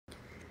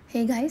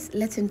Hey guys,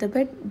 let's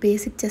interpret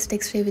basic chest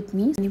x-ray with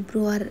me and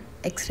improve our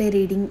x-ray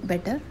reading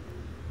better.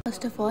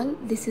 First of all,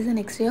 this is an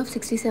x-ray of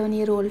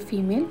 67-year-old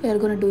female. We are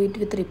going to do it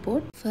with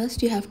report.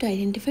 First, you have to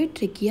identify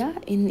trachea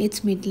in its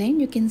midline.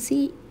 You can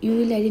see you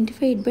will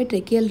identify it by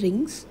tracheal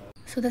rings.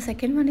 So the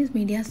second one is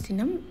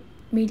mediastinum.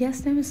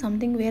 Mediastinum is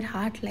something where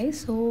heart lies.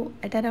 So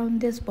at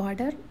around this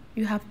border,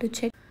 you have to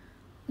check.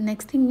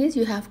 Next thing is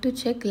you have to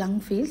check lung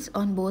fields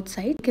on both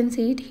sides. You can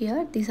see it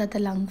here. These are the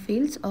lung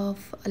fields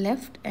of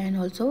left and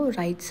also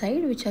right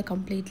side, which are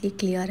completely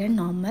clear and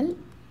normal.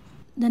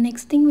 The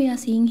next thing we are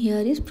seeing here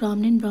is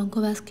prominent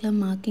bronchovascular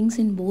markings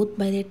in both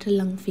bilateral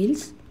lung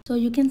fields. So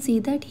you can see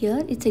that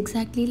here it's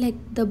exactly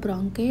like the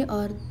bronchi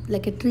or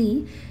like a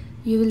tree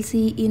you will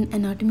see in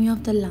anatomy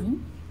of the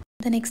lung.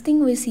 The next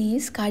thing we see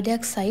is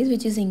cardiac size,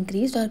 which is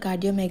increased, or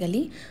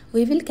cardiomegaly.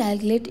 We will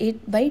calculate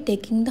it by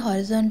taking the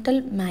horizontal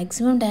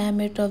maximum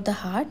diameter of the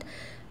heart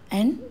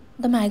and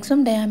the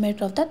maximum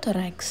diameter of the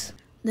thorax.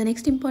 The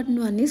next important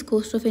one is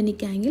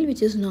costophenic angle,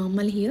 which is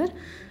normal here.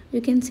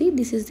 You can see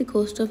this is the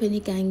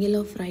costophenic angle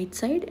of right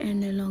side,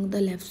 and along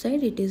the left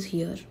side it is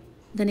here.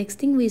 The next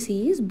thing we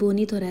see is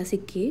bony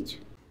thoracic cage.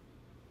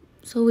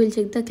 So we'll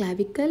check the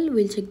clavicle,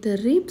 we'll check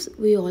the ribs,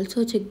 we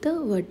also check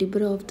the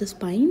vertebra of the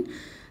spine,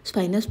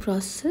 spinous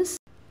process,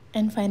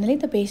 and finally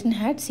the patient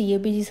had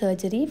CABG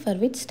surgery for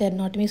which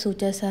sternotomy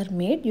sutures are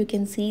made. You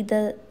can see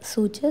the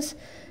sutures,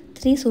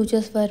 3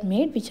 sutures were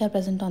made which are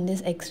present on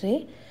this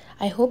x-ray.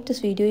 I hope this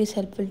video is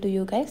helpful to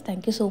you guys.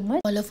 Thank you so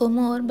much. Follow for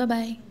more. Bye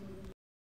bye.